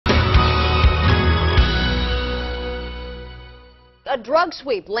A drug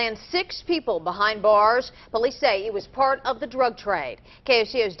sweep lands 6 people behind bars. Police say it was part of the drug trade.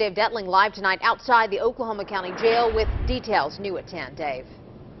 KOCO's Dave Detling live tonight outside the Oklahoma County Jail with details new at 10. Dave.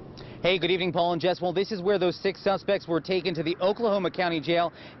 Hey, good evening, Paul and Jess. Well, this is where those 6 suspects were taken to the Oklahoma County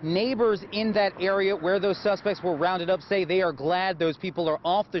Jail. Neighbors in that area where those suspects were rounded up say they are glad those people are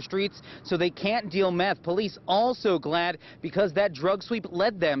off the streets so they can't deal meth. Police also glad because that drug sweep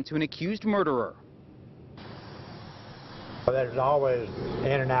led them to an accused murderer. There's always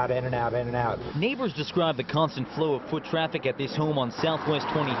in and out, in and out, in and out. Neighbors describe the constant flow of foot traffic at this home on Southwest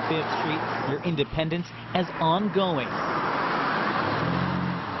 25th Street near Independence as ongoing.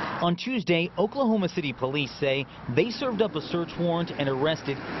 On Tuesday, Oklahoma City police say they served up a search warrant and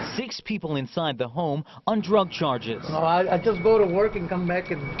arrested 6 people inside the home on drug charges. No, I just go to work and come back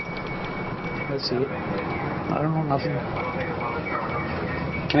and let's see. I don't know nothing.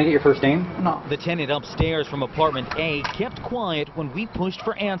 Can I get your first name? No. The tenant upstairs from apartment A kept quiet when we pushed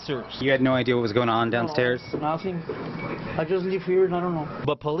for answers. You had no idea what was going on downstairs? No, nothing. I just live here and I don't know.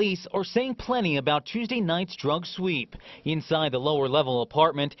 But police are saying plenty about Tuesday night's drug sweep. Inside the lower level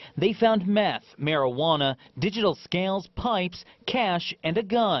apartment, they found meth, marijuana, digital scales, pipes, cash, and a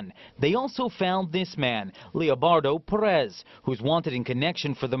gun. They also found this man, Leobardo Perez, who's wanted in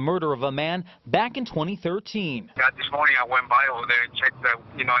connection for the murder of a man back in 2013. This morning I went by over there and checked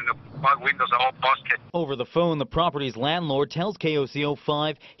and the back windows are all busted. Over the phone, the property's landlord tells KOCO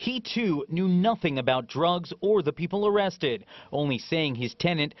 5 he too knew nothing about drugs or the people arrested, only saying his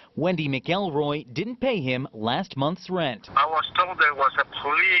tenant, Wendy McElroy, didn't pay him last month's rent. I was told there was a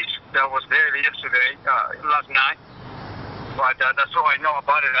police that was there yesterday, last night, but that's all I know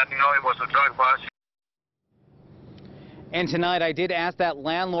about it. I didn't know it was a drug bust. And tonight I did ask that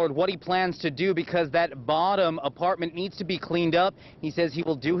landlord what he plans to do because that bottom apartment needs to be cleaned up. He says he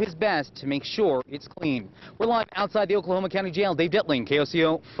will do his best to make sure it's clean. We're live outside the Oklahoma County Jail. Dave Detling,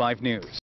 KOCO 5 News.